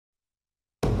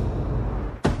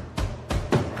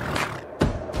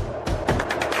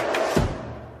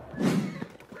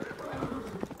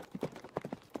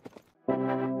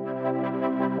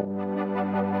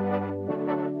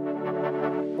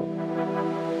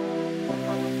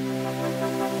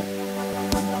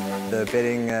the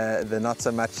betting, the not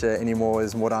so much anymore,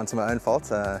 is more down to my own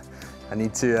fault. I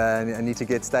need to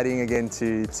get studying again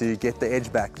to get the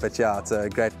edge back. But yeah, it's a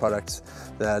great product.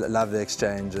 I love the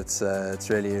exchange. It's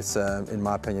really, in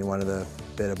my opinion, one of the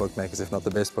better bookmakers, if not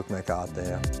the best bookmaker out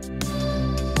there.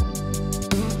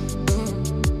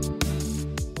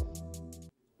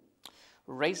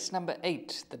 Race number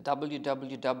 8, the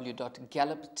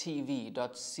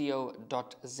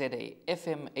www.galloptv.co.za,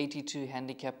 FM 82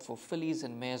 handicap for fillies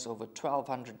and mares over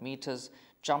 1200 meters,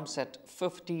 jumps at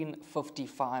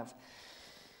 15.55.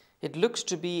 It looks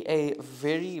to be a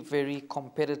very, very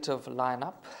competitive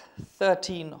lineup.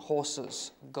 13 horses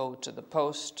go to the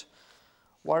post.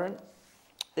 Warren,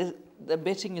 the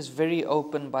betting is very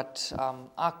open, but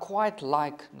I quite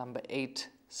like number 8,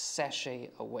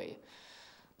 Sachet Away.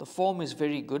 The form is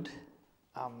very good.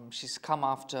 She's come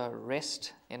after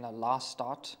rest in her last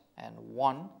start and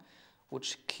won,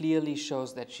 which clearly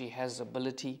shows that she has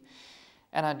ability.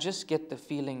 And I just get the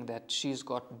feeling that she's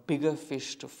got bigger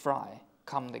fish to fry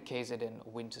come the KZN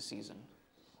winter season.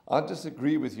 I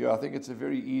disagree with you. I think it's a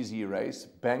very easy race.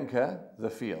 Banker the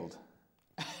field.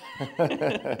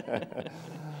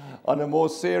 On a more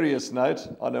serious note,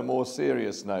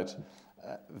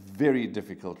 very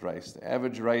difficult race. The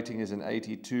average rating is an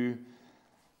 82.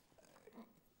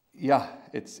 Yeah,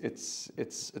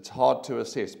 it's hard to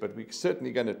assess, but we're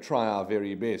certainly going to try our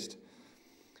very best.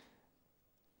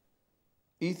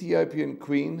 Ethiopian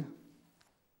Queen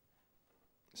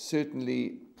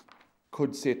certainly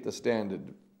could set the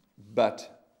standard,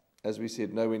 but as we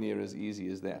said, nowhere near as easy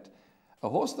as that. A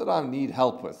horse that I need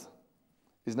help with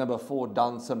is number 4,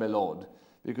 Danse Melode,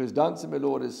 because Danse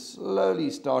Melode is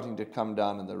slowly starting to come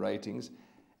down in the ratings,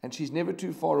 and she's never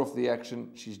too far off the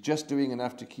action. She's just doing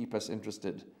enough to keep us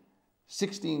interested.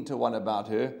 16 to 1 about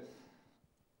her.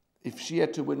 If she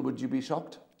had to win, would you be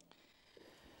shocked?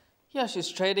 Yeah, she's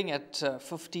trading at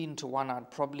 15 to 1.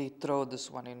 I'd probably throw this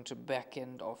one into back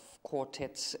end of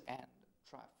quartets and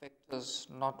trifectas.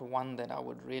 Not one that I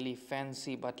would really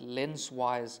fancy, but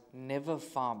lengthwise, never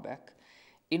far back.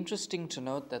 Interesting to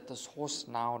note that this horse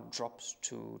now drops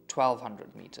to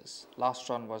 1200 meters. Last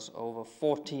run was over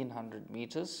 1400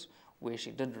 meters, where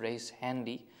she did race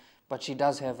handy, but she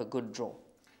does have a good draw.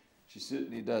 She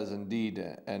certainly does indeed,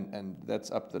 and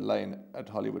that's up the lane at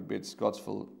Hollywood Bet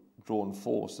Scottsville, drawn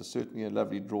 4, so certainly a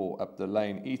lovely draw up the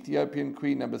lane. Ethiopian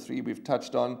Queen, number 3, we've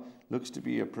touched on, looks to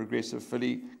be a progressive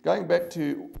filly. Going back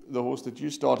to the horse that you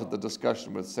started the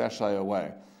discussion with, Sachet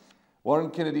Away.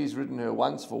 Warren Kennedy's ridden her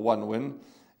once for 1 win.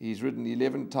 He's ridden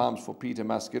 11 times for Peter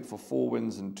Muscat for 4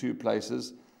 wins in 2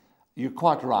 places. You're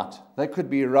quite right. They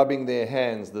could be rubbing their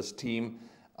hands, this team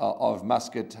of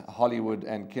Muscat, Hollywood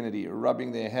and Kennedy,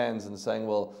 rubbing their hands and saying,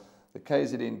 well, the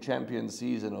KZN champion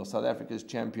season or South Africa's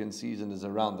champion season is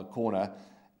around the corner,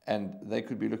 and they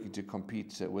could be looking to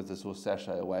compete with this horse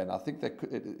Sachet Away. And I think they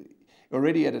could,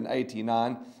 already at an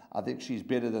 89, I think she's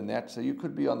better than that. So you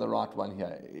could be on the right one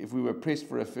here. If we were pressed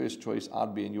for a first choice,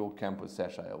 I'd be in your camp with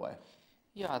Sachet Away.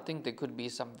 Yeah, I think there could be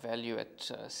some value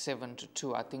at 7 to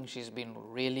 2. I think she's been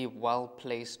really well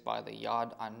placed by the yard.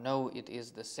 I know it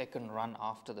is the second run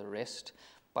after the rest,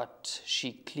 but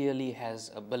she clearly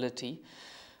has ability.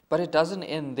 But it doesn't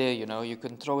end there, you know. You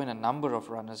can throw in a number of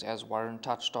runners, as Warren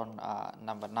touched on.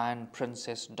 Number 9,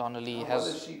 Princess Donnelly. How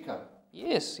does she come?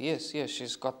 Yes.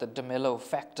 She's got the DeMello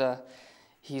factor.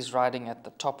 He's riding at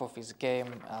the top of his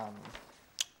game.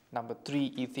 Number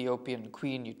 3, Ethiopian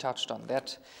Queen. You touched on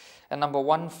that. And number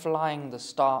 1, Flying the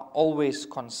Star, always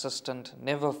consistent,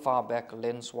 never far back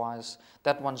lengthwise.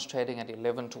 That one's trading at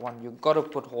 11 to 1. You've got to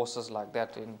put horses like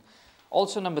that in.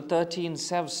 Also number 13,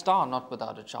 Sav Star, not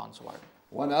without a chance, Warren.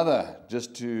 One other,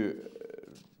 just to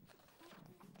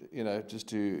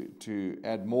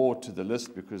add more to the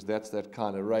list, because that's that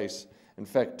kind of race. In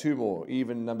fact, 2 more.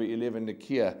 Even number 11,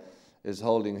 Nakia, is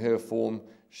holding her form.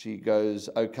 She goes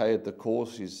okay at the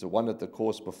course. She's won at the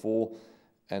course before.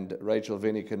 And Rachel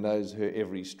Venica knows her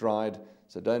every stride.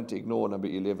 So don't ignore number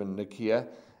 11, Nakia.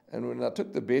 And when I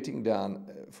took the betting down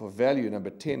for value,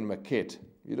 number 10, Maquette.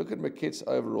 You look at Maquette's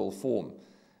overall form.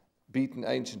 Beaten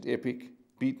Ancient Epic,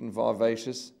 beaten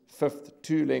Vivacious, 5th,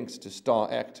 2 lengths to Star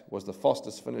Act, was the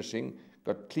fastest finishing,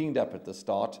 got cleaned up at the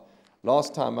start.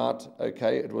 Last time out,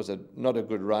 okay, it was not a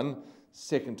good run,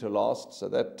 2nd to last, so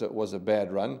that was a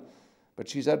bad run. But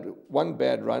she's had 1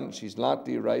 bad run. She's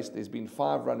lightly raced. There's been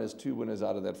 5 runners, 2 winners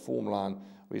out of that form line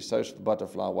where Social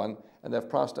Butterfly won, and they've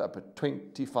priced her up at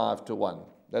 25 to 1.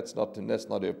 That's not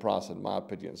her price, in my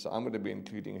opinion. So I'm going to be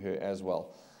including her as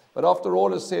well. But after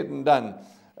all is said and done,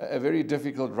 a very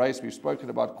difficult race. We've spoken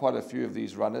about quite a few of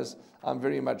these runners. I'm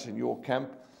very much in your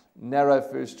camp. Narrow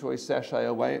first choice, Sachet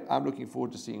Away. I'm looking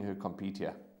forward to seeing her compete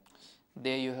here.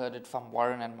 There you heard it from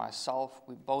Warren and myself.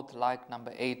 We both like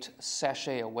number 8,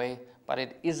 Sachet Away, but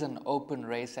it is an open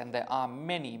race and there are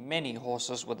many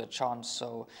horses with a chance.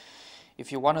 So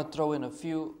if you want to throw in a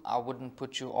few, I wouldn't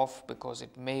put you off because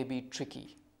it may be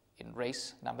tricky in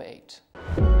race number 8.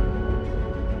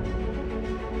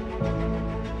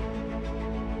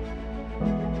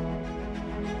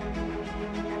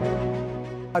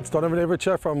 It's Donovan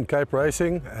Everett from Cape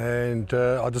Racing, and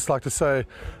I'd just like to say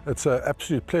it's an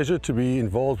absolute pleasure to be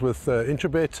involved with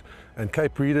Intrabet and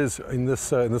Cape Breeders in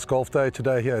this golf day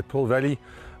today here at Pearl Valley.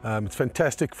 It's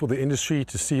fantastic for the industry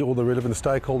to see all the relevant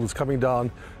stakeholders coming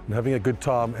down and having a good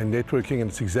time and networking, and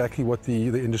it's exactly what the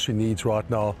industry needs right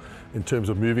now in terms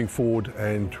of moving forward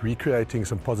and recreating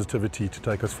some positivity to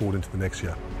take us forward into the next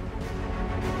year.